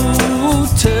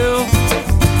Hotel.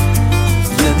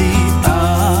 Yeah, the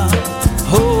Odd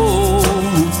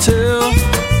Hotel.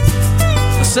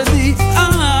 I said the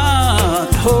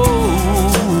Odd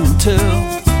Hotel.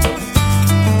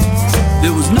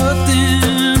 There was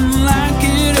nothing like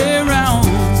it around.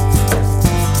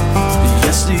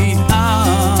 Yes, the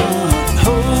Odd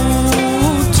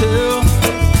Hotel.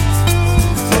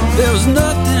 There was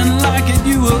nothing like it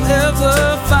you will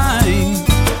ever find.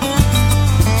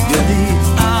 Yeah, the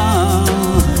Odd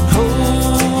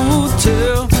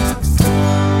Hotel.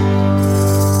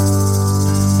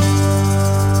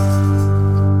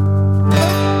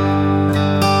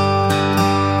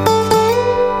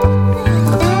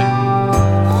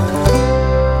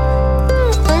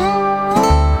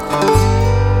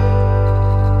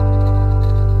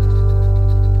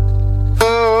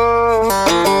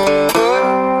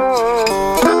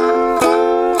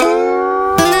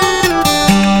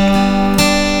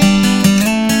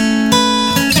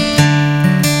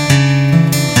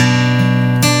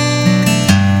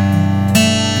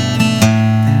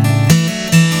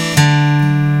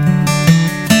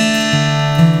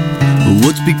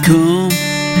 What's become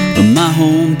of my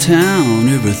hometown?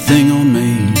 Everything on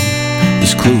Main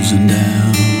is closing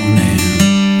down, and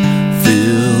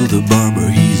Phil the barber,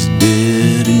 he's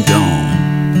dead and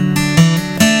gone.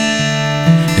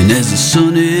 And as the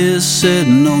sun is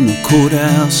setting on the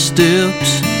courthouse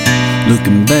steps,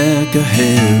 looking back I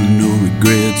have no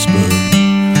regrets, but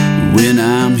when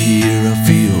I'm here I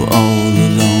feel all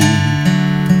alone.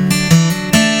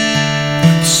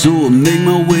 So I make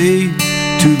my way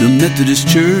to the Methodist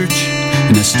church,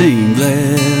 and that stained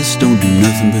glass don't do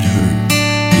nothing but hurt.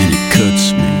 And it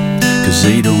cuts me, 'cause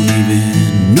they don't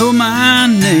even know my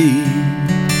name.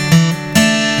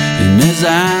 And as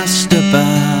I step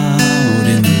out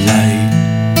in the light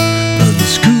of the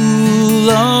school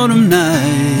autumn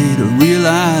night, I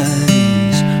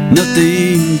realize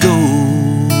nothing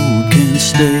gold can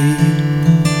stay.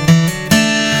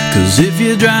 'Cause if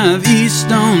you drive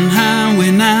east on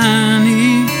Highway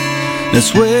 90,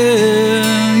 that's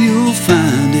where you'll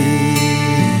find it.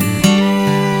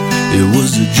 It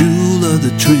was the jewel of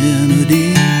the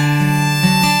Trinity.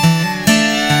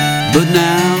 But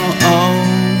now all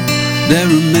that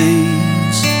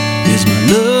remains is my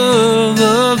love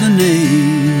of the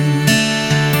name,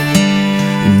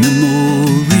 and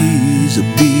memories of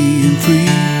being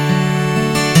free.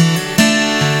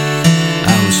 I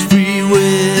was free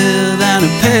without a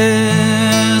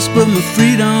past, but my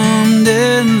freedom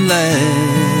didn't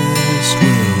last.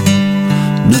 Well,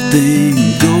 nothing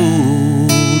gold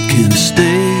can stay.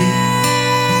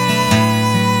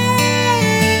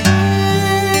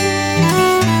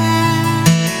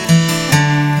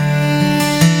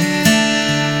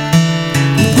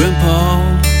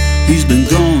 He's been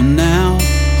gone now,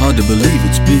 hard to believe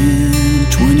it's been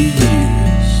 20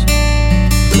 years.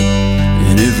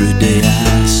 And every day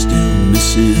I still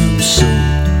miss him so.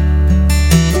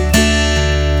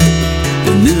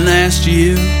 And then last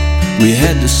year we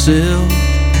had to sell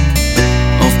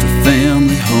off the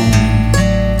family home.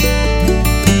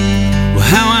 Well,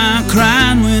 how I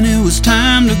cried when it was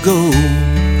time to go.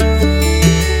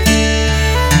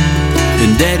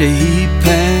 And Daddy, he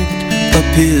packed up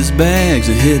his bags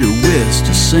and headed west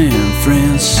to San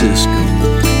Francisco.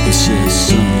 He says,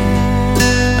 son,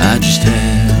 I just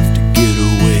have to get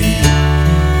away.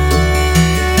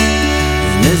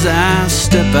 And as I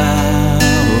step out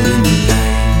in the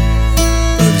light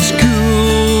of this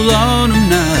cool autumn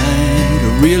night, I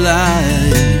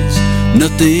realize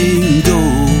nothing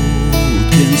gold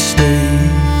can stay.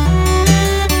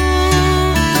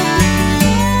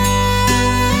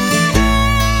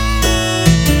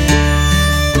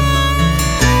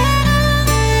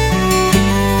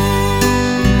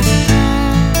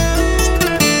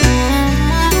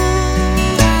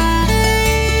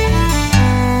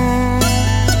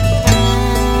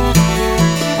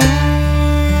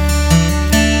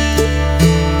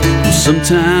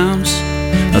 Sometimes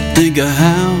I think of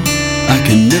how I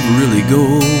can never really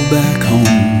go back home,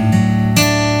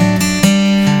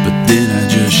 but then I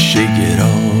just shake it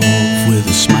off with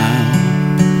a smile.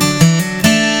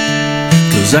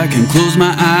 'Cause I can close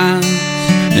my eyes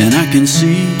and I can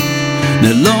see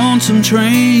that lonesome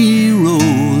train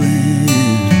rolling,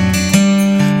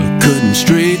 cutting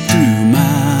straight through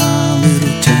my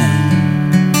little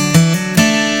town.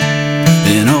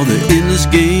 And all the endless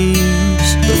games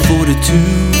of 42,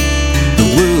 the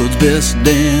world's best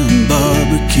damn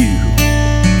barbecue.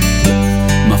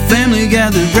 My family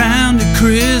gathered round at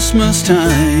Christmas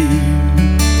time.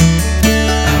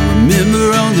 I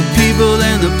remember all the people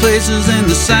and the places and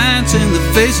the sights and the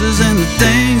faces and the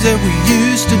things that we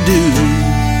used to do.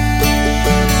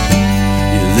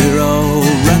 Yeah, they're all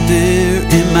right there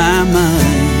in my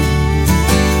mind.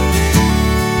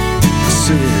 I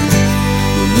said,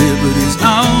 well, liberty's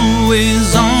always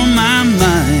on my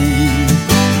mind.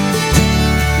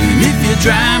 And if you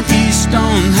drive east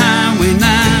on Highway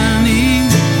 90,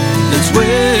 that's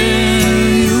where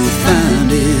you'll find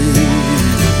it.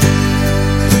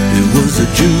 It was a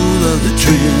jewel of the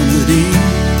Trinity.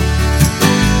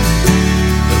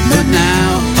 But now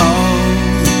all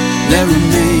that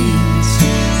remains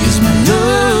is my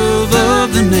love of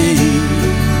the name,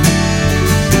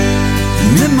 and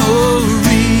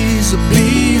memories of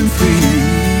being free.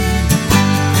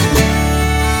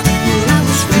 Well, I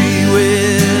was free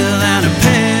without a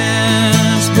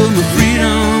past, but my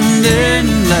freedom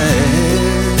didn't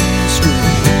last.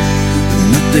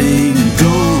 Nothing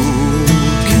gold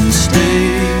can stay.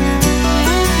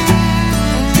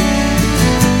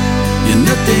 Yeah,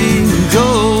 nothing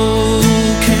gold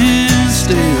can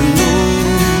stay alone.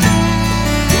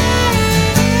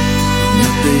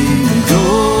 Nothing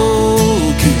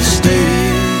gold can stay.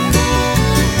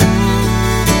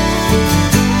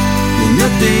 Well,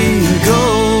 nothing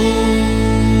gold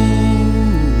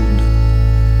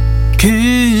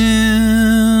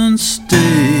can stay.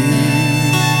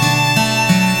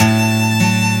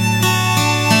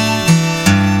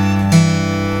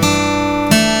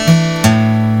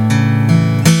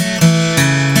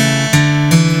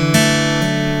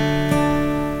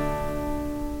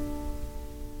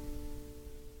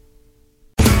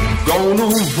 Gonna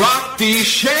rock these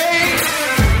shades,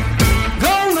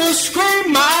 gonna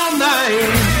scream my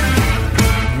name,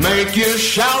 make you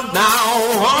shout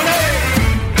now,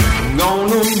 honey,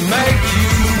 gonna make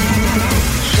you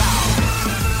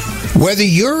shout. Whether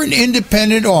you're an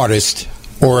independent artist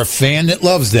or a fan that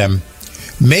loves them,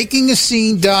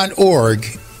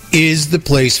 MakingAScene.org is the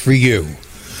place for you.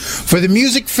 For the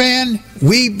music fan,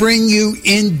 we bring you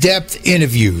in-depth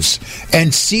interviews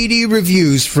and CD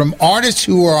reviews from artists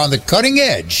who are on the cutting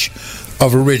edge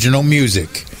of original music.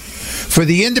 For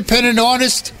the independent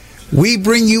artist, we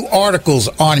bring you articles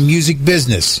on music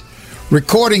business,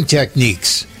 recording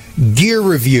techniques, gear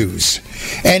reviews,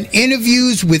 and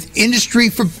interviews with industry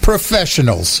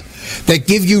professionals that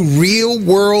give you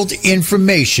real-world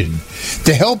information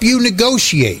to help you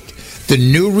negotiate the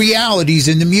new realities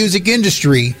in the music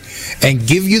industry and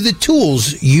give you the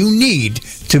tools you need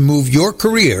to move your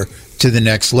career to the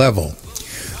next level.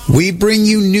 We bring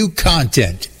you new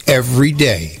content every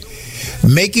day.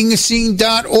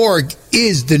 MakingAScene.org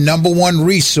is the #1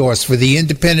 resource for the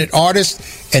independent artists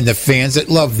and the fans that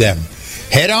love them.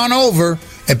 Head on over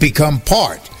and become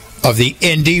part of the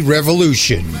indie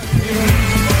revolution.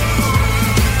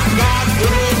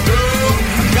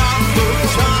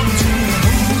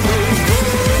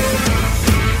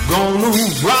 Gonna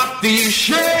rock these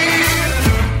shades,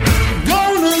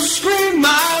 gonna scream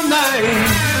my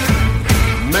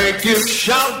name, make you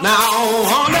shout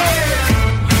now.